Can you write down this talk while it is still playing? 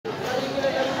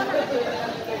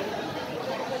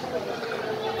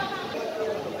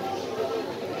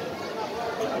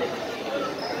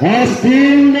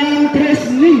Team ng Tres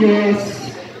Niños,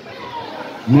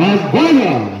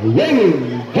 Magana,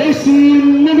 wearing jersey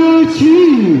number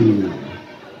 2.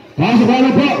 Pasok pala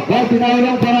po, pag tinawag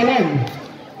ng palawan.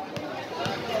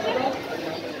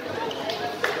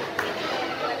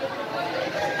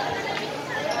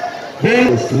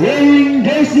 Girls wearing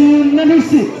jersey number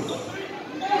 6.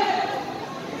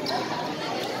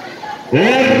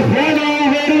 Erfana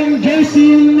wearing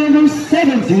jersey number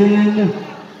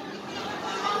 17.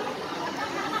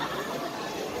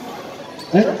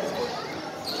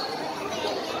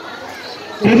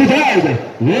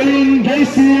 Trinidad wearing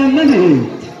jersey number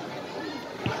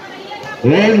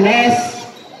 8. And last,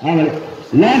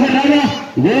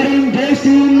 Lavarada wearing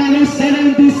jersey number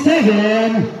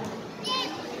 77.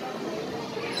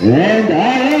 And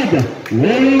Arad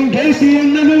wearing jersey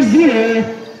number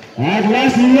 0. At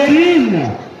last,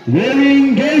 Lorin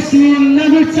wearing jersey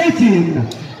number 13.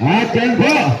 At yan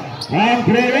po ang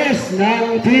players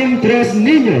ng Team Tres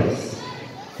Niños.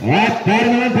 At para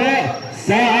naman po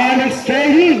sa Alex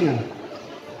Training,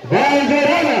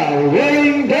 Valderrama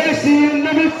wearing jersey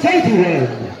number 21.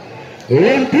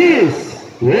 And Peace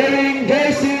wearing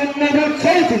jersey number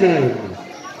 29.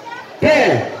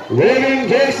 Pear wearing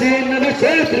jersey number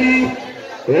 23.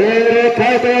 And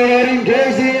Ricardo wearing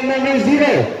jersey number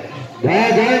 0.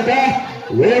 Daganta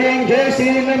wearing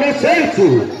jersey number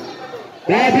 32.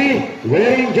 Tabi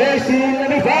wearing jersey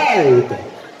number 5.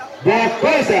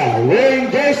 Bakosa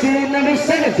wearing jersey number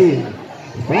 17.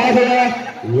 Fabula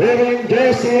wearing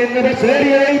jersey number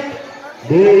 38.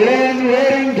 Dion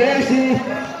wearing jersey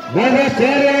number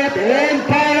 38. And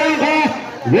Paranga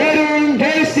wearing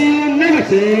jersey number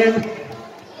 10.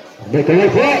 Betul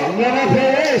po mga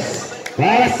players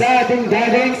para sa ating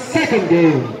gagawing second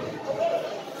game.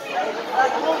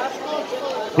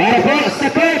 Para po sa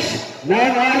coach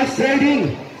ng Alex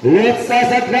Trading, let's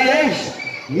acknowledge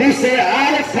Mr.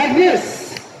 Alex Hagnes.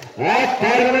 At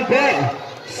para naman po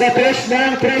sa coach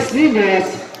ng Tres Niños,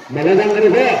 magandang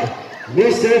gabi po,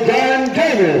 Mr. John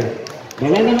Gamer.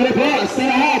 Magandang gabi po sa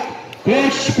lahat,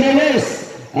 Coach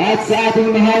Perez, at sa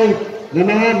ating mahal na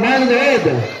mga manonood.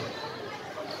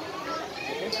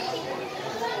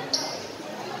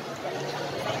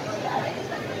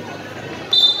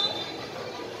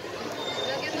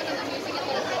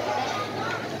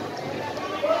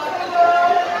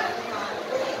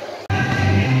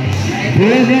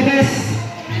 Pilipinas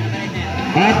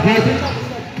at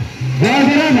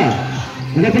Valderrama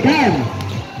menepikan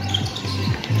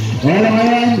bola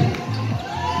ngayon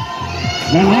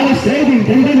ng Alex Trading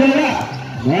tinggal bola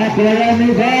nakuha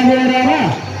ni Valderrama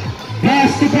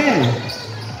pass to Pear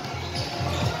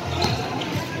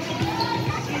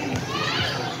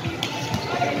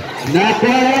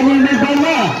nakuha ni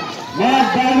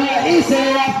Magana isa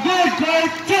good for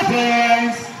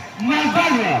Chippers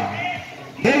Magana.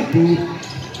 Tempo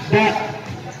da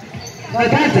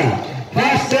Maganta,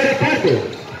 pass to Ricardo.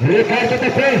 Ricardo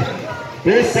tayo.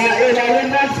 Bisa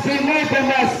ilalim ng screen mo kung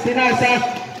mas pinasa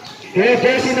kay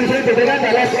jersey ng Sento Maganta.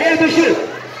 Last air to shoot.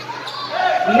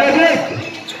 Nagig.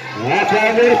 At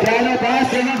Amerikano pass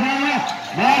to Magana.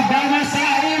 Magana sa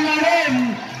ilalim.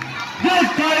 Good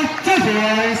for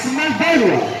Chippers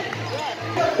Magana.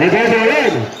 Magana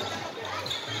rin.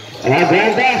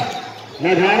 Maganda.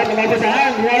 Nagharap ng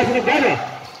mabasahan. Wala sa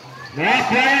Magana.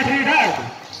 Nakuha Trinidad.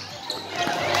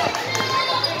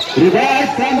 Trinidad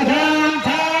from the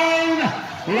downtown.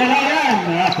 Wala yan.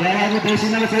 Nakuha ni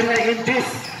jersey number 0 in this.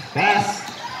 Pass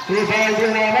to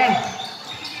Valderrama.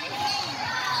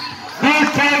 Good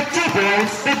for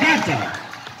Chippers Maganta.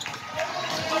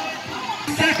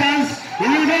 Seconds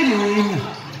remaining.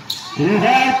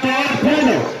 Trinidad to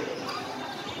Orpano.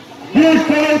 Good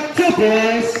for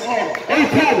Chippers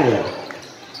Orpano.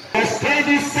 As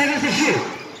 20 seconds to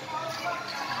shoot.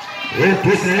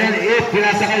 Impus na yan,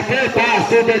 pinasa kay Pear, pass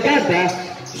to Maganta,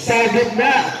 sa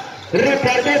gitna,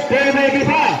 Ricardo, pero may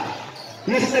iba.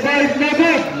 Use the ball, no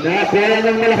good. Nakuha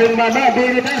ng malaking mama,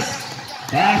 Binitas.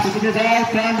 Pass to Trinidad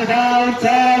from the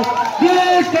downtown.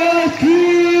 Good for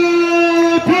Keepers.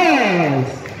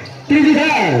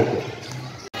 Trinidad.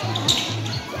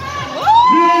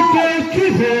 Good for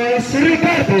Keepers,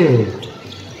 Ricardo.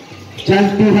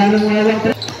 Chantuhan ng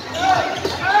walang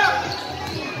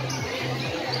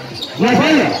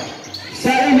Mabaya sa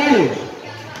ilalim.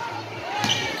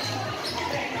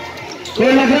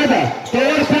 Colagrada to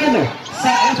Orpano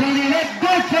sa Orpano.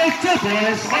 Good for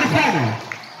Chippers Orpano.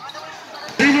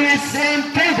 3 minutes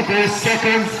and 24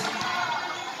 seconds.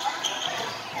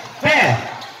 Pear,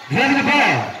 having the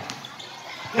ball.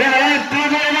 Wala yan,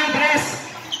 2 na press.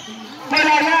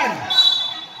 Wala yan.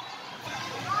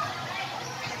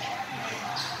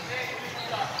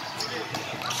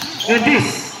 And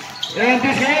this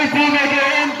very formula,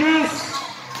 and this.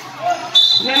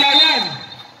 Lalayan.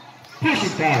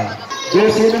 Pushing power.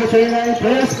 Jersey number 29,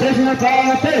 first personal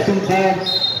power, personal power.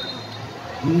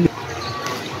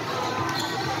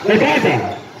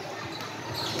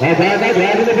 Agata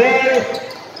grabbing the ball.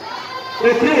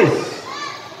 The Cruz.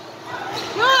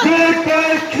 Good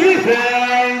for 3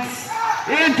 points.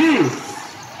 And this.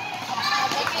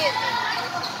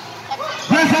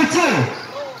 Number 2.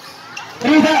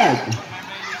 Ribad.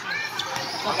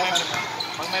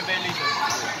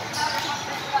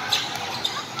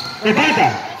 Agata.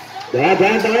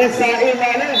 Dahan-dahan sa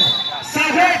ilalim.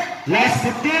 Sabit. Last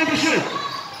 15 to shoot.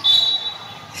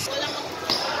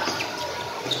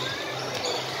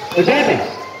 Agata.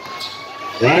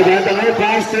 Dahan-dahan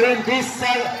pass to him. This 3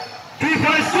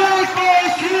 points. 4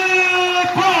 points.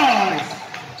 3 points.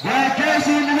 By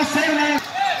Jersey number 7.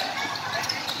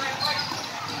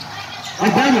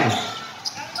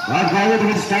 Agbayo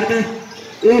dengan starte.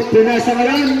 Ipinasa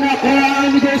ngayon. Nakuha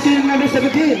ang Jersey number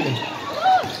 17.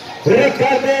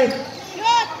 Ricardo.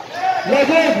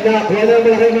 Lagod. Nakuha ng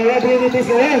malaking mga abilities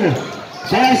ngayon.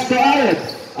 Pass to Arit.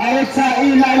 Arit sa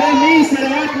ilalim ni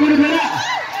Sarat Murubera.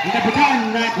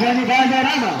 Napitan. Nakuha ni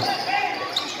Valderrama.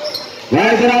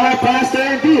 Valderrama pass to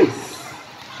Rentis.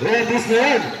 Rentis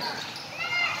ngayon.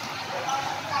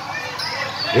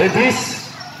 Rentis.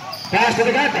 Pass to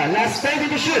the Gata. Last 10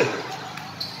 to shoot.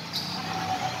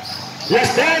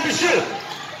 Last 10 to shoot.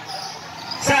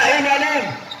 Sa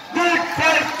ilalim. Good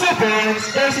for 2 points.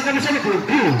 Jersey number 17.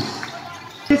 Cruz.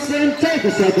 It's in 30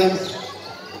 seconds.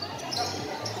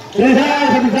 Rebound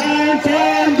from the dance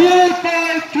and good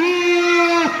for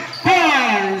 2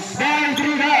 points. By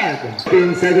Trinidad.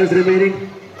 15 seconds remaining.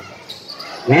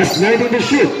 Last 19 to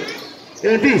shoot.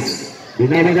 And this.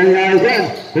 Binabagay niya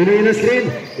again. Punuin na screen.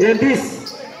 And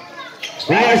this.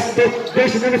 Pass to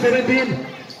Jersey number 17.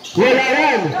 Wala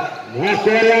yan.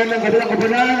 Nakuha yan ng kabilang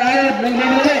kapunan. Ayot ng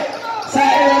lamali. Sa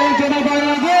ilalim ko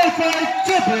Magbanwa. Goal for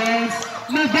 2 points.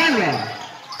 Magbanwa.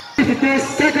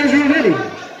 52 seconds remaining.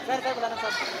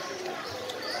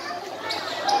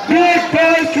 Good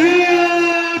for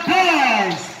 3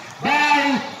 points.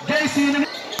 By Jersey number.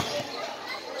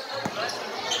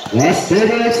 Last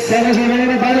 30 seconds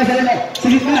remaining. Magbanwa sa ilalim.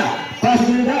 Sa gitna. Pass to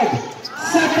Trinidad.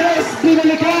 Sa tres,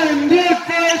 binalikan. Good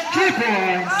for 3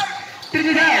 points.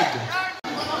 Trinidad.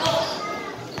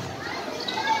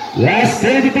 Last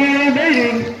 32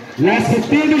 remaining. Last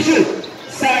 15 to shoot.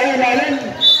 Sa ilalim.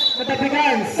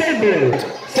 Matapikan. Sembel.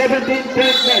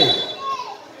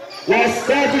 17.9. Last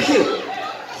 10 to shoot.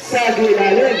 Sa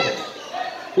ilalim.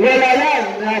 Wala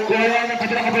yan. Nakuha yan ng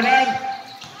kabilang kapunan.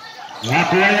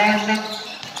 Nakuha yan ng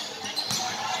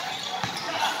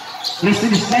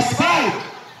last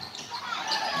 5.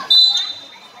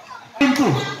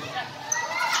 2.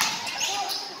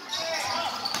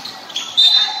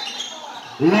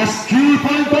 Last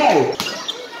 3.5.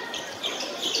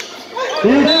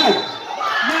 Trinidad.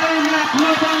 May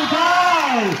naklutang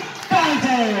foul.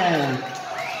 Tighten.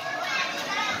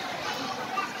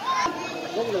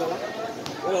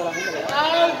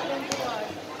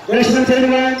 Jersey number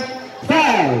 21.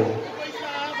 Foul.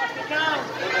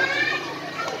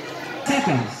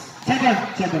 Second.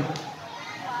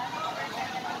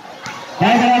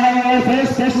 Valderrama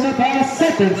first personal foul.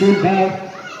 Second team foul.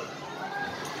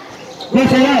 Good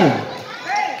for one.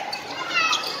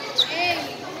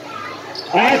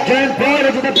 At John Paul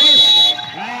into the bench.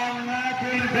 Ang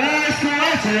ating best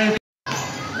watcher.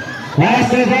 Pass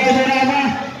to Valderrama.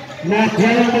 Nakuha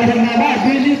yung Valderrama.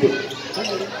 Bilid.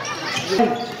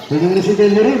 Pwedeng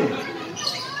resitin na rin.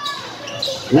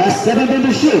 Last 7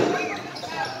 to shoot.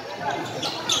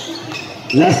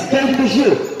 Last 10 to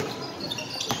shoot.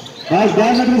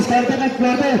 Valderrama nag-start at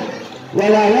nag-flote.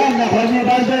 Wala yan. Nakuha niya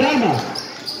Valderrama.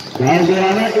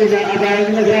 Valderrama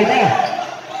inaabayan na graba.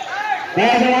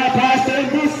 Valderrama pass to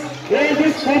Elvis.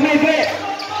 Elvis pumige.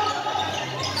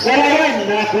 Wala yan.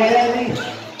 Nakuha yan ni.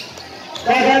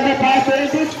 Valderrama pass to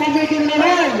Elvis. Pumige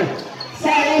naman.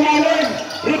 Sa ilalim.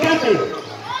 Ricarte.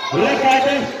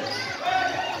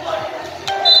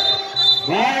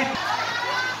 Right.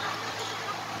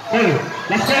 Hey,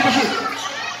 let's try to shoot.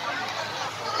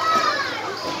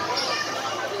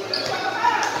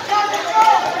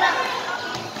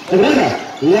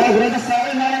 Lagrada sa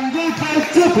ilalim. Good for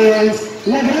 2 points.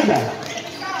 Lagrada.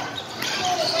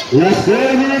 Last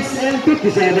 4 minutes and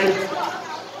 57.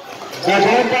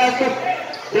 Again back to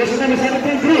Jersey number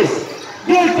 17, Cruz.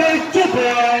 Good for 2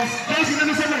 points. Jersey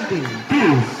number 17,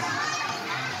 Cruz.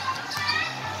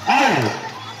 Alright.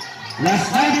 Last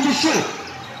 9 to shoot.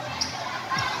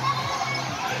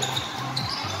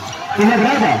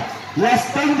 Lagrada.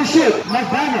 Last 10 to shoot.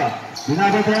 Magbanwa.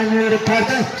 Binabatayan ni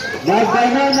Ricardo.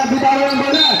 Nagbanan na bitaw ang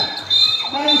bola.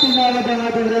 May tinawag ang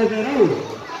ating referee.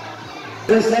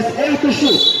 This is 8 to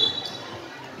shoot.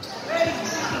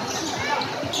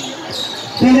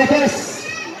 Pinatas.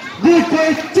 Good for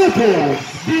 2 points.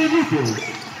 Beautiful.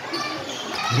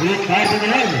 Ricardo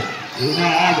na yan.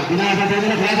 Binabatayan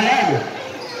na Ricardo.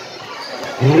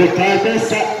 Ricardo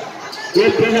sa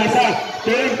ipinasa.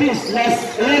 20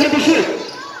 last 11 to shoot.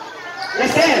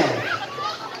 Last 10.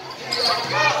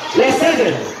 Last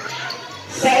 7.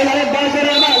 Sa ilalim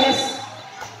Valderrama. Last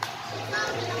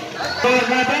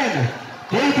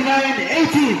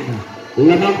 29-18.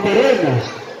 Lamang pa rin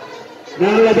ng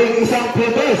 11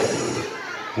 puntos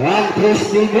ang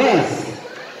Niños.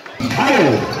 Ay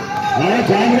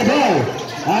dahil na ball.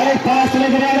 Ay pass na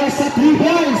ginagawa sa 3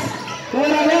 points.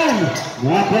 Wala yan.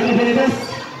 Napalibilitas.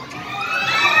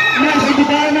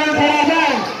 Nasigitan ng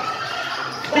kalaban.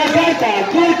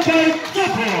 Nagata. Good for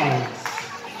 2 points.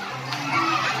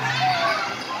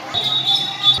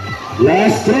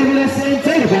 Last 3 minutes and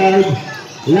 35.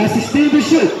 Last 16 to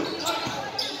shoot.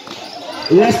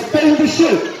 Last 10 to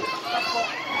shoot.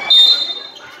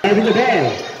 Having the ball.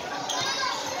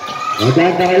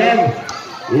 Maganda ka lang.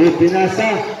 Ipinasa.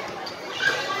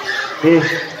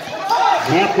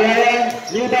 Nakuhaan.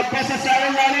 Libag pa sa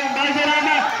sarang lalim.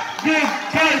 Valderrama. Good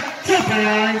for 2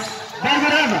 points.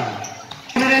 Valderrama.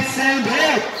 Minutes and 8.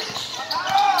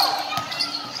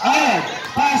 Ayun.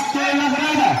 Pass to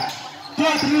Valderrama.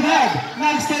 Trinidad,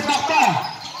 nag-step back pa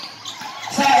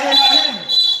sa ilalim.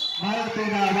 May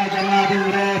tinawag ang ating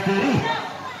referee.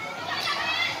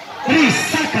 3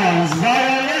 seconds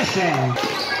violation.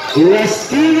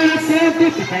 Last 2 minutes and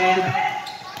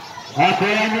 55. Ako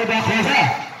yan ni Bakosa.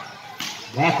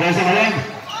 Bakosa ka lang.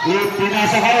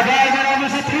 Ipinasa ka na Valderrama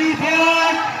sa 3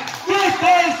 point. Good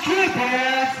for 3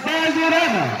 points,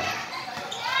 Valderrama.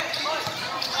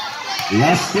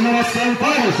 Last 2 minutes and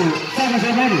 40 seconds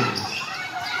remaining.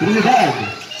 Trinidad.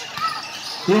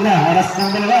 Haras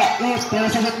ng dalawa. Pero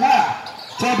sa gitna.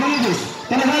 Chabulis.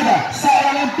 Talaga. Sa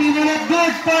alang pinulit.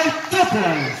 Good for 2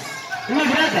 points.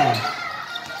 Lagrada.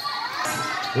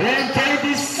 In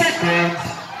 30 seconds.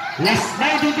 Last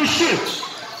 90 to shoot.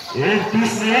 In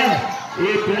peace na yan.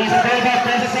 Ipinasa beba.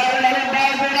 Pero sa alang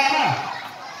Valderrama.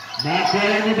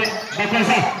 Nakuha ni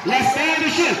Bakosa. Last 10 to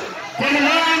shoot.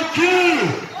 Kailangan key.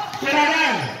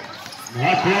 Kailangan.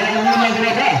 Nakuha ni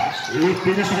Lagrada.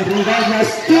 Ipinasa ka Trinidad.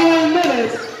 Last 2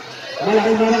 minutes.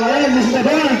 Malaking ngayon. Missing the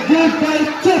ball. Good for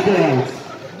 2 points.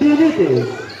 Benitez.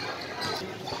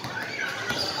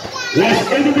 Last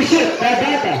 8 to shoot.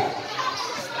 Tagata.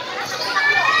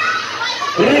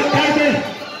 Ricardo.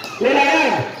 Wala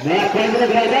yan. Nakuha ni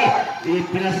Lagrada.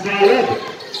 Ipinasa ka ulit.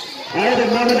 Ayaw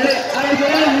magmadali. Ayaw ko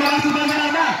yan. Huwag si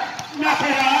Valderrama.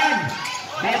 Nakuhaan.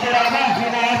 Valderrama.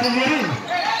 Hinahasin niya rin.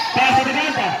 Pasa ni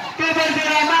Ganta. Kaya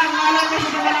Valderrama ang alam mo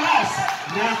siya ng malakas.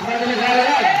 Nakuha ni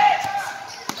Lagrada.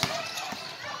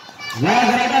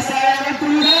 Lagrada sa ayaw ng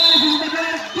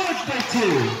Trinidad. Good for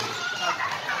 2.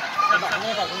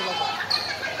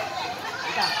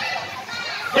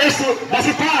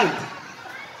 Basi pound.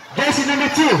 Jersey number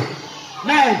 2.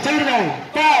 9, 39.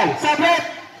 Foul. Sabret.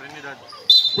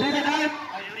 Trinidad out.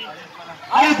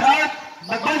 Out.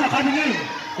 Magbaga coming in.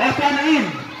 Left one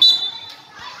in.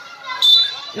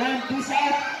 And peace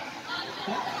out.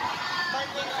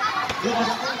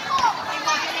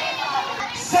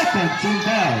 Second team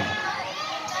foul.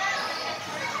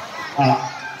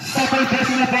 Second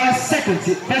personal foul. Second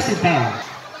person foul.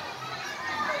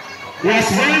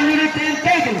 Last 1 minute and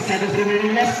 13 seconds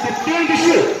remaining. Last 15 to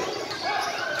shoot.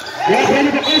 Referee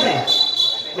Bakosa.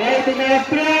 May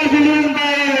traveling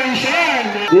violation.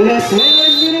 Last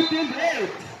 1 minute and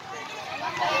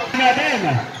 8.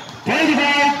 Natin.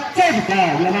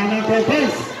 25-35. Lamang ng 2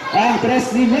 points. Ang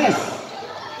Niños.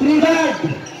 Trinidad.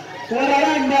 Wala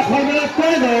lang na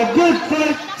Cornelio. Good for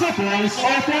 2 points.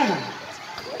 All time.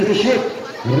 To shoot.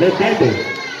 Ricardo.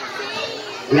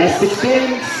 Last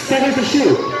 16 seconds to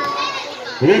shoot.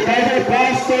 Ricardo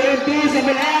pass to empty sa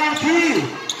Milan 3.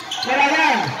 Wala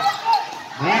lang.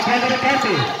 Nakakala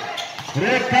Ricardo.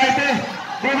 Ricardo.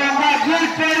 Bumamba. Good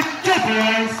for 2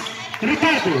 points.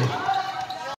 Ricardo.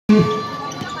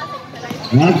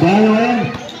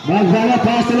 Magbala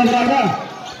pass to Lagrada.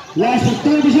 Last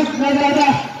 2 to shoot.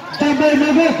 Lagrada. Tambay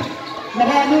Mavik.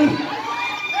 Nakani.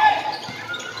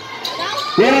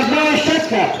 There is no shot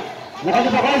clock.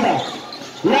 Nakanibakosa.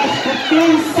 Last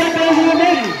 15 seconds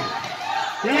remaining.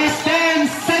 Last 10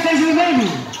 seconds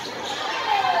remaining.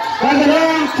 On the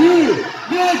long 2.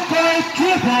 Good for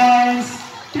 2 points.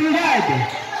 Trinidad.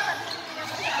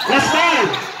 Last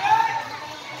 5.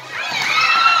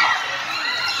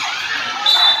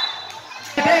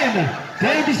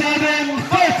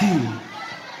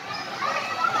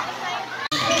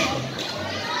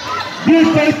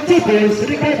 Good by 2 points.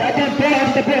 Record again, ball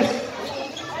on the post.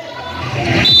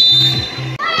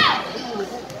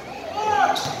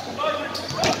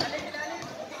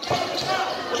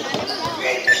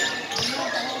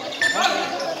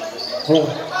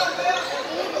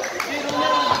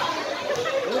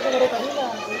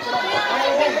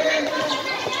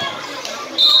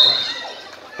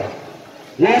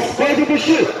 Last play to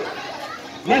shoot.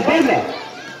 Magdana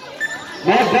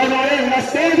in,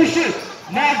 last play to shoot.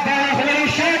 Magdana for a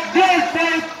shot. Good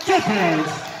for 2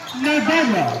 points.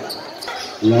 Magdana.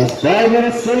 Last 5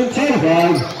 minutes in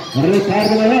total.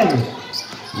 Ricardo Malone.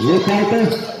 Ricardo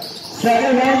sa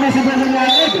ilang nasa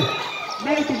nangyayag.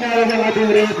 May tinawag ng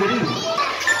ating referee.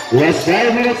 Last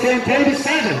 5 minutes in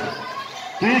 37.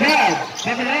 Tidad.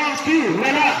 Sa malang Q.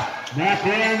 Wala.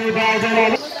 Nakuha ni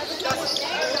Bazaran.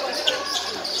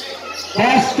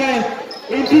 Pastor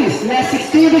in peace. Last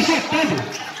 16 to shoot.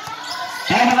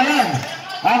 Tama na yan.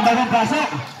 Ang bagong pasok.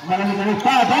 Malamig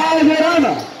pa.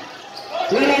 Bazaran.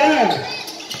 Wala yan.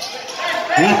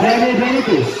 Nakuha ni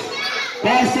Benitez.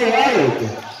 Pastor Alec.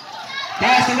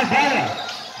 Pastor Nagala.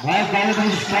 May bala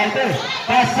ng striker.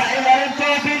 Pasa ilalim ko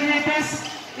Benitez.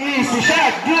 Easy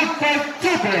shot. Good for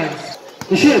 2 points.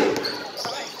 To shoot.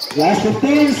 Last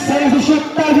 15 seconds to shoot.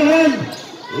 Tama na yan.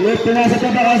 Ito na sa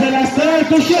tabakasan. Last 3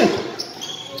 to shoot.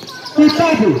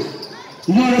 Tabi.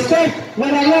 No respect.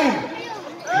 Wala yan.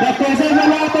 Batasan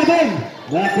wala pa din.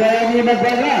 Nakuha ni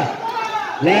Magbala.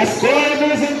 Last 4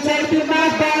 minutes and 30.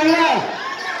 Magbala.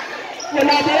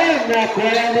 Wala pa rin.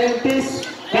 Nakuha ni Intis.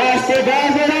 Pass to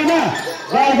Valderrama.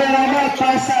 Valderrama.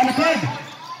 Pass sa likod.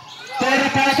 Pero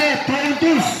kate.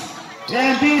 20s.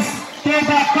 Intis.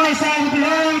 Tebak ko sa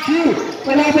behind Q.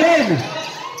 Wala pa rin.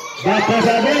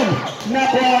 Batasan din.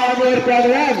 Nakuha ni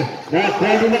Irkanian.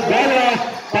 Nakuha ni Magbala.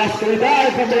 Pass to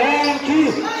Idal from behind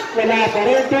Q. Wala pa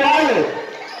rin to Alec.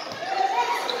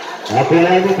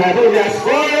 Nakuha ni Tabi. Last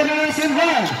 4 minutes and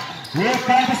 1.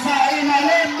 Ricardo sa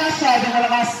ilalim. Masyadong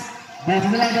malakas. Dito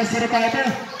na lang si Ricardo.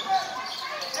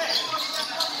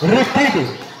 Ricardo.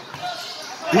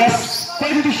 Last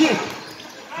 30 to shoot.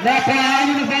 Nakuha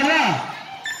ni Magbala.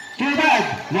 Tidad.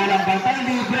 Walang bantay.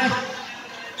 Libre.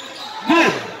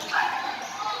 Good.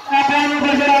 Nakuha ni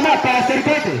Valderrama. Pass to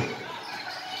Ricardo.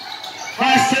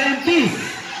 Pass to Intis.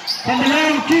 From the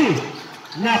long key.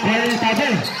 Nakuha ni Tabi.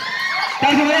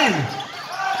 Tabi yan.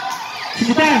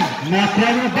 Sigitan. Nakuha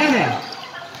ni Magbala.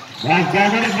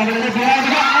 Magdadalas.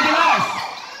 Adalas.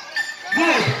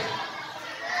 Good.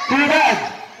 Tidad.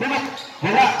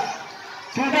 Wala.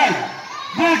 Tidad.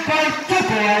 Good for 2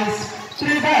 points.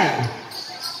 Tidad.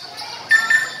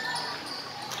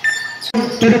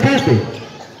 To the party.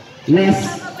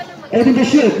 Last 8 to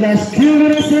shoot. Last 2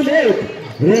 minutes and 8.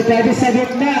 Ricardo sa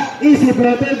gitna. Easy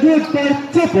floater. Good for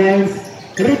 2 points.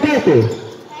 Ricardo.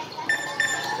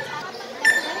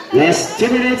 Last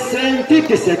 2 minutes and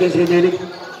 50 seconds remaining.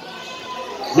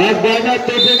 Magbana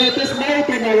to Benitez. May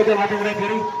tinawag ang ating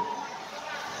referee.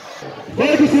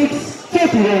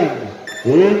 46-31.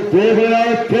 In favor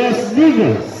of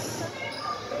Niños.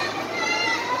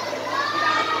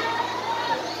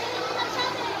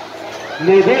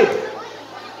 No good.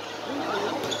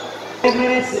 4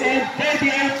 minutes and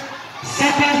 38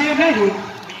 seconds remaining.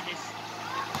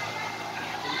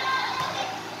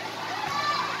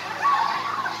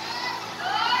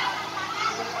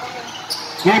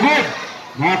 No good.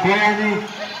 Nakuha ni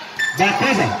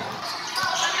Bateza.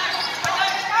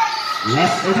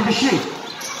 Last 8 to shoot.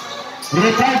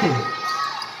 Ricardo.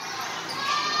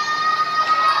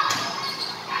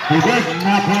 No good.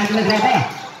 Nakuha ni Lagrada.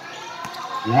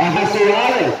 Laga si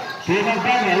Alec. Si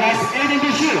Magbana. Last 8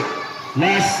 to shoot.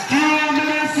 Last 2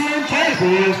 minutes and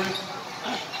 30.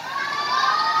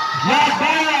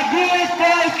 Magbana. Good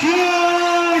for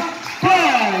 2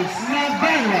 points.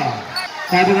 Magbana.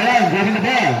 Sabi na yan. Grabe na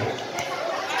ball.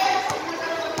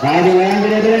 Sabi na yan.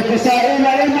 Dire-diretso sa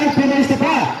ilalim. Magpinista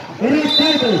pa.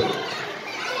 Ricardo.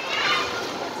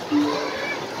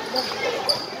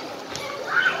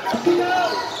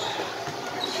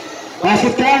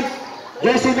 Basket count.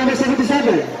 Jersey number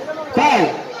 77.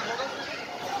 5.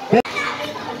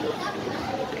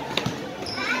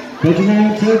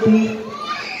 39-30.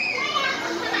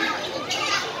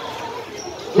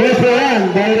 Good for one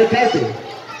by Ricardo.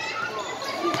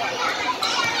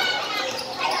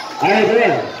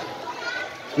 Alright,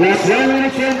 last 1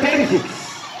 minute and 36.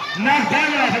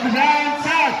 Magdana from the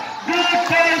outside. Good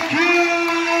for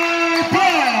 2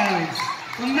 points.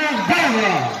 Magdana.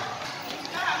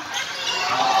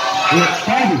 With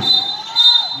Tavis.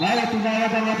 Mala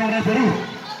tinawag ang ating referee.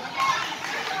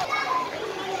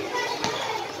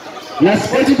 Last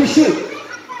 40 to shoot.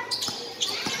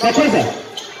 Bateza.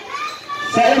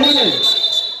 Sa ilalim.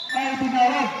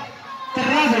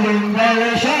 Following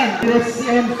violation. It's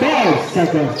in 4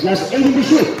 seconds. Last 80 to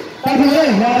shoot. By the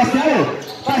way, last out.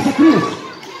 Pass to Cruz.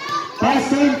 Pass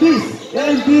to Entis.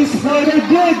 Entis for the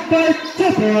good by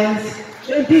 2 points.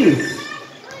 Entis.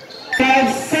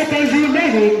 5 seconds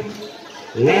remaining.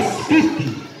 Last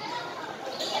 50.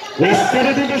 Last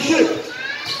 70 to shoot.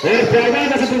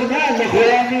 Pagkaganda sa tulungan.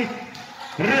 Nakuha ni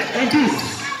Entis.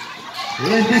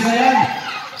 Entis na yan.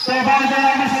 So, banda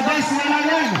naman sa bus. Wala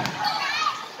yan.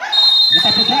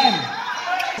 Nataputan.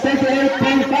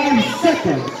 38.5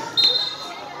 seconds.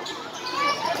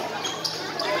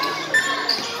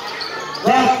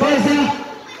 Pagpasa.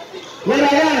 Wala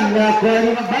yan. Nakuha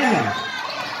ni Magbana.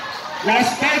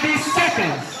 Last 30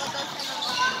 seconds.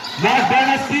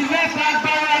 Magbana still left.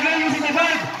 Magbana again using the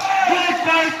ball.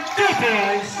 1.2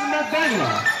 points.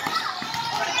 Magbana.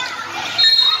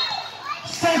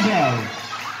 Several.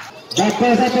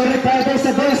 Pagpasa to Ricardo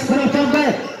sa bus. Pero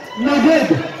no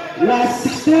good. Last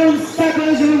 16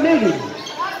 seconds remaining.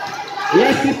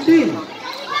 Last 15.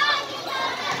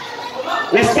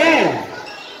 Last 10.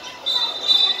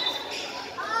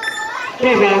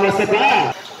 Programa sa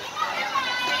paa.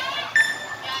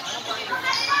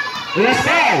 Last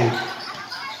 5.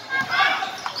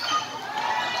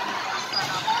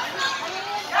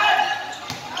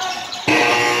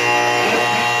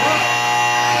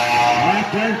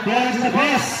 At sa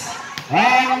bus.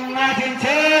 Ang ating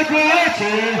takeaway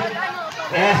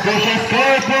official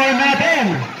scoreboard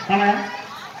natin. Tama yan?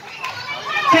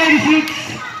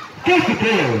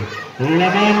 36-52.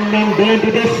 Laman ng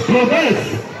 22 progress.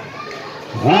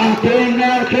 Ang team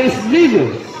ng Chris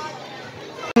Niños.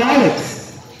 Alex.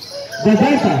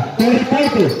 Davanta.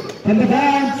 30-40.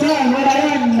 Pagdadaan sa wala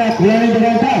yan. Nakuha ni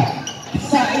Davanta.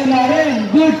 Sa ilalim.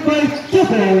 Good for 2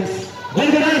 points.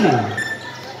 Valderrama.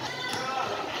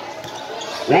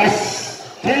 Last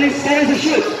 10 seconds to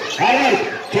shoot. Alright,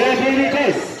 2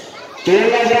 minutes. 2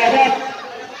 lagradat.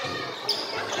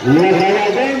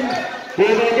 Lagradat.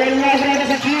 Pagdating lagradat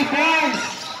sa 3 points.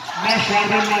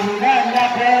 Masyadong mahina.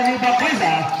 Nakuha ni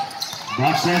Bakuza.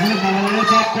 Bakuza. Mahina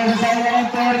Bakuza sa ilang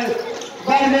tori.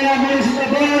 Valderrama is in the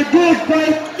ball. Good for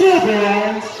 2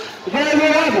 points.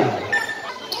 Valderrama.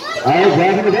 Ay,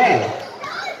 driving the ball.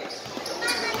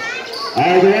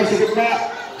 Ay, driving sa gitna.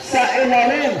 Sa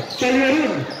ilalim.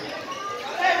 Tayorin.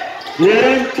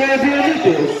 Learn 12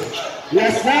 minutes.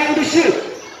 Last 9 to shoot.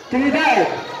 Trinidad.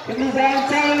 Trinidad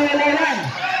sa ilalim.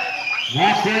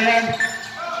 Nakuha.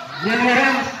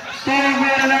 Nilaran.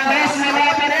 Tumira ng bas. Wala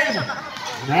pa rin.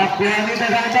 Nakuha ni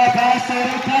Davanta. Pass to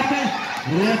Ricardo.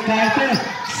 Ricardo.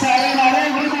 Sa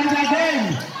ilalim. Ricardo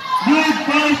again. Good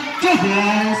for 2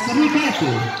 points.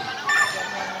 Ricardo.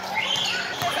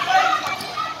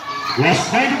 Last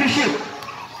 9 to shoot.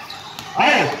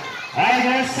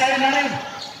 Ayun sa ilalim.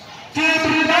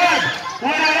 Trinidad.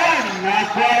 Wala yan.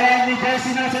 Nakuha yan ni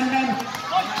Jesse Nasandan.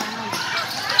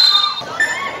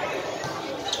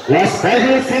 Last 5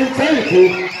 minutes and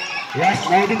 20. Last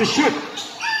 90 to shoot.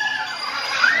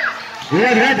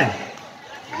 Lagrada.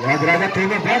 Lagrada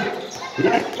came above.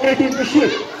 Last 18 to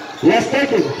shoot. Last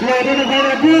 18. Florida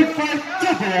Navarra good for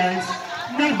 2 points.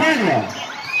 Navarra.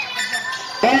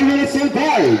 5 minutes and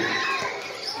 5.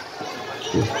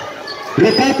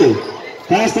 Ricardo.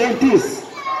 Pass to Entis.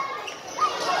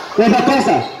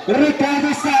 Bakuza.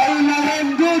 Ricardo sa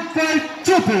ilalim. Good for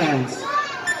 2 points.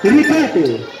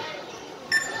 Ricardo.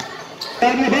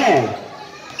 On the ball.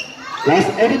 Last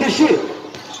 80 to shoot.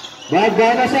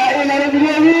 Magbana sa ilalim.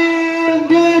 Lewin.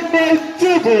 Good for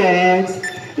 2 points.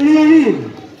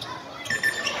 Lewin.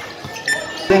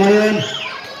 So ngayon,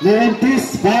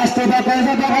 Entis. Pass to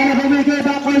Bakuza. Bakuza pumigil.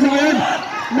 Bakuza ngayon.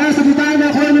 Nasa bitahan na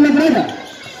kuha ng Lagrada.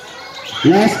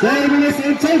 Last 4 minutes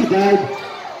and 25.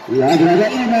 Lagrada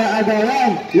ina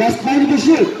agawan. Last 5 to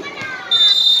shoot.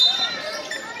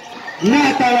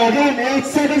 Natawagan. 8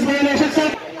 seconds violation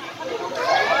set.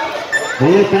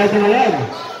 Natawagan.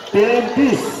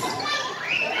 Entis.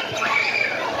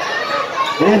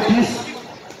 Entis.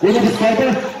 Entis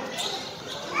fighter.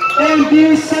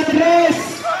 Entis sa 3.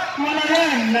 Wala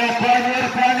yan.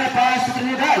 Nakuha pass to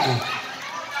Trinidad.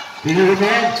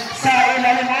 Trinidad sa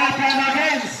ilalim mo.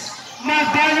 Against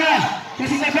Magbana. This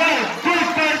is a ball. Good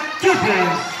for 2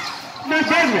 points.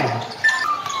 Magbana.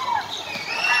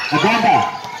 Aganda.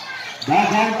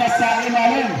 Gaganta sa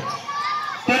ilalim.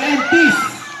 Entis.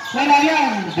 Wala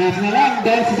yan. Good na lang.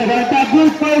 Dahil sa Aganda.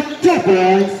 Good for 2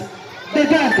 points.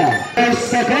 Aganda. 5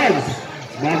 seconds.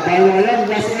 Magbana yan.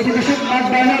 Last 80 to shoot.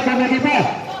 Magbana. Pamagi pa.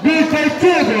 Good for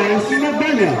 2 points.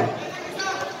 Magbana.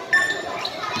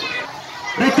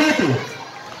 Ricardo.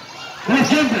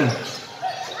 Legenda.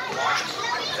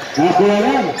 Nakuha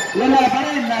yan. Wala pa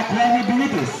rin. Nakuha ni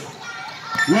Benitez.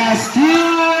 Last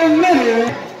 2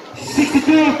 minutes.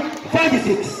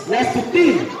 62-46. Last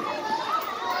 15.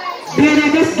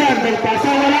 Binibiskan ng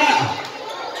pasa wala.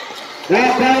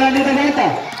 Nagbawa ni Davanta.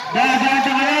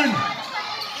 Davanta ngayon.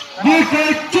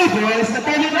 Nicole Chubos na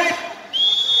tayo break.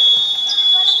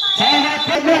 Sama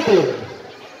pagbato.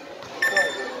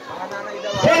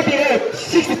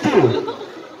 48-62.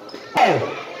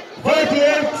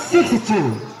 48-62.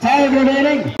 Time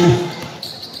remaining.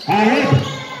 Ahmed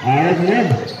ngayon.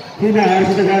 Hinahar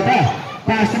sa Davanta.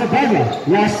 Pass na bala.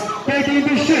 Last 30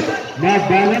 to shoot.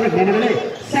 Nagbawa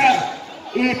sa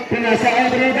ipinasa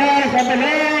Alvarez from the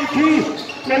lane. Key.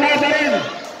 Wala ba rin.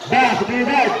 Back to the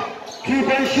back. Keep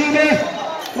on shooting.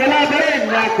 Wala ba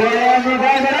rin. Nakuha ni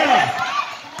Valderrama.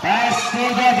 Pass to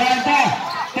Davanta.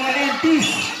 Talentis.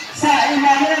 Sa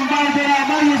ilalim.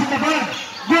 Valderrama using the ball.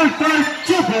 Good for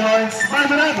 2 points.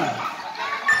 Valderrama.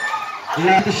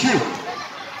 Wala to shoot.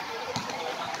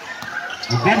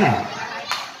 Abana.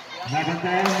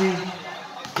 Nagandayan ni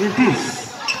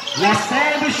Talentis. Last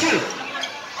time to shoot.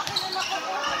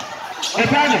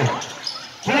 O'Connor.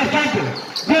 Wala Panther.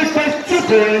 Good for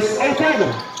 2 points.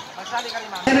 O'Connor.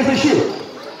 Ano for shoot?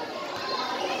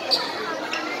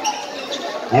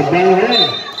 Abang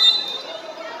rin.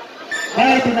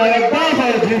 Ay tinawag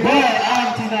bubble dribble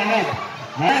ang tinawag.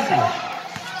 Maranta.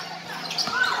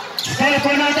 Score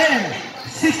po natin.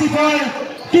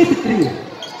 64-53.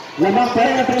 Lamang pa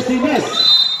rin ang Trestimes.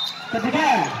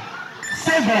 Katigan.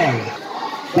 Silver.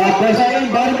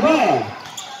 Babasain ball the ball.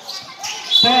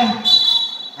 So,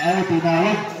 ay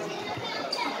tinawag.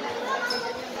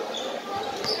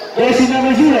 Jersey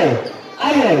number 0.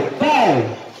 Ayod. Foul.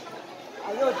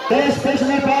 First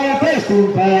personal foul. First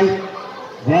team foul.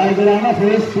 Valderrama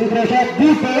first free throw shot.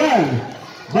 Deep for one.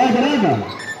 Valderrama.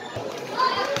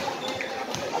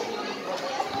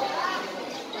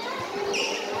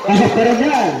 Pasok pa rin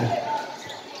yan.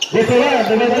 Deep for one.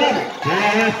 Valderrama.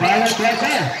 Kaya final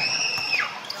pressure.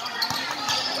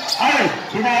 Ayod.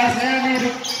 Tinawas na yan ni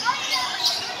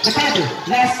Ricardo.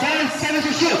 Last 7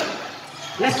 to shoot.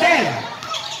 Last 10.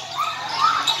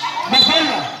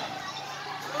 Magbola.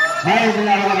 Ayun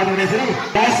nila ako makapag-referee.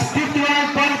 That's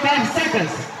 51.5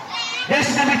 seconds.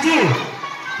 That's number 2.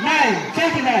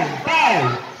 9-29.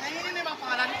 Foul.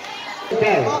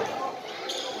 Foul.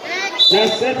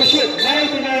 Last set to shoot.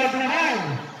 99.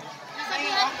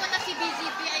 Nasabihan ko na si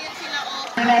BGP. Ayun sila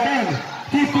o. Natin.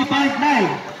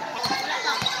 50.9.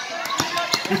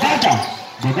 Maganda.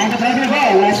 Maganda tayo ng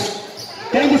ball. Last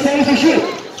 27 to shoot.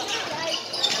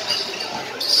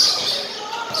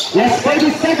 Last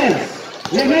 30 seconds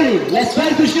remaining. Last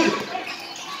 5 to shoot.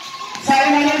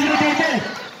 Sayang na lang rotate.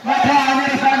 Matrahan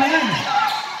na sa yan.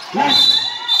 Last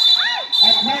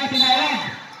at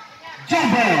 99.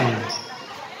 Jump ball.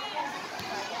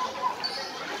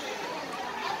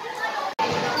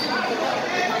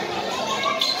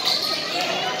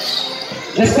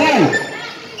 Last 5.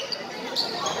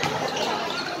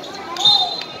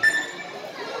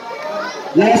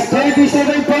 Last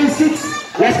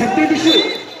 27.6. Last 15 to shoot.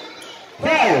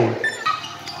 Foul.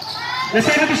 Last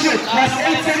 7 to shoot. Last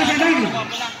 8 seconds remaining.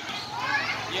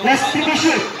 Last 3 to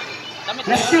shoot.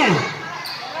 Last 2.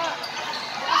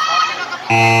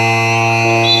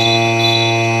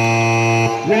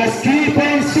 Last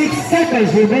 3.6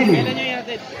 seconds remaining.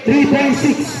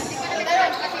 3.6.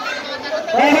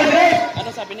 Overhead. Ano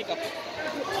sabi ni Kap?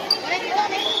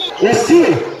 Last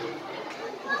 2.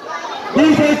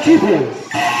 These are 2 points.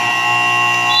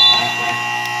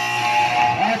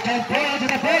 Compared to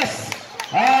the first,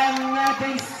 ang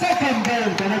ating second game,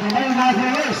 talagang mga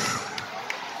viewers.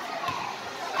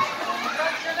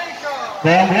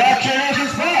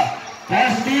 Congratulations po!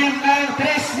 First team ng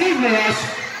Tres Niños,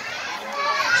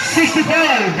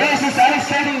 64 versus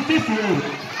outstanding 58.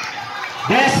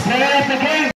 Best player of the game.